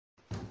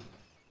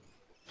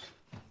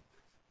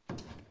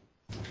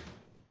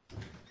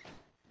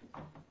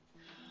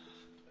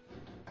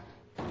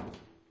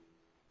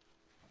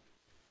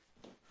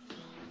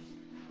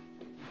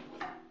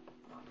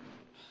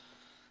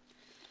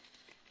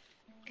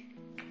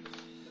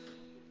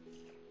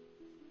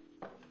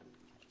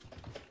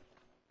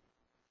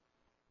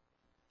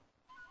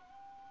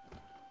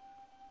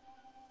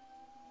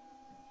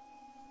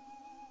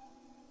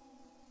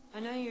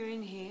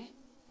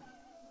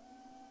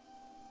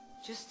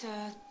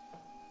Just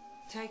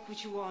take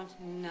what you want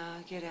and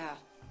get out.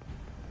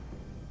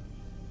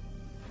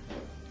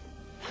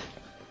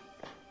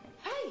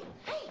 Hey!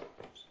 Hey!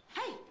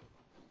 Hey!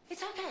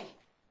 It's okay.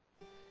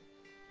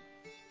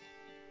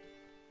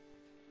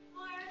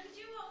 Moira, could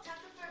you walk Tucker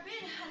for a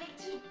bit? I need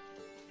to...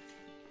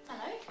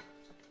 Hello?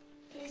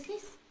 Who's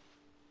this?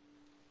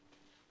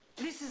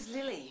 This is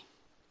Lily,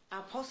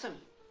 our possum.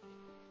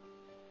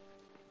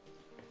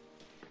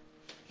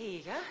 Here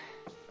you go.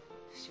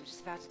 She was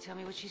just about to tell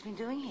me what she's been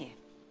doing here.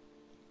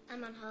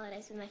 I'm on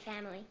holidays with my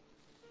family.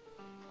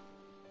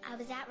 I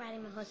was out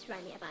riding my horse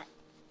Romeo,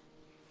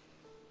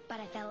 but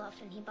I fell off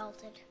and he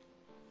bolted.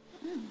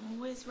 Well,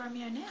 where's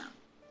Romeo now?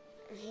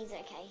 He's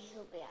okay.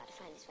 He'll be able to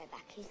find his way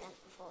back. He's done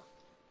it before.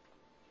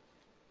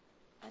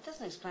 That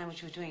doesn't explain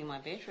what you were doing in my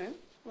bedroom.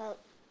 Well,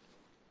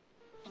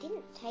 I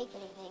didn't take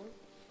anything.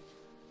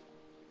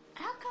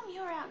 How come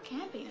you're out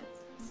camping?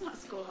 It's not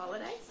school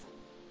holidays.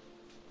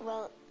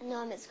 Well,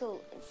 no, I'm at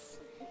school. It's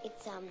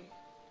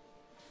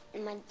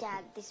my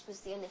dad, this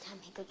was the only time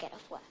he could get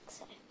off work,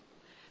 so...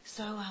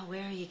 So,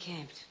 where are you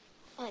camped?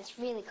 Oh, it's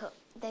really cool.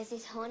 There's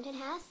this haunted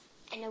house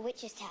and a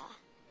witch's tower.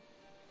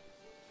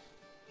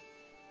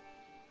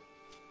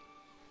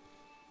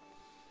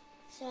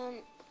 So,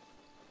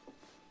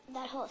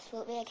 that horse,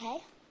 will it be okay?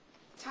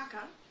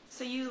 Tucker?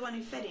 So you the one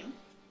who fed him?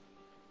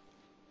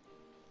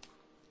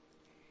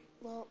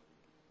 Well,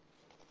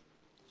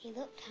 he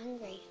looked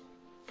hungry.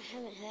 I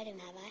haven't hurt him,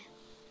 have I?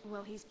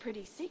 Well, he's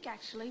pretty sick,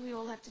 actually. We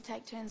all have to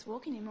take turns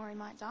walking him or he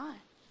might die.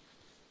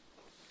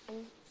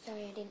 I'm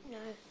sorry, I didn't know.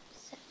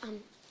 So,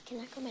 can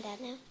I call my dad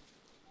now?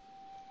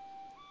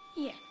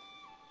 Yeah.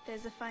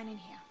 There's a phone in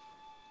here.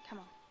 Come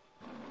on.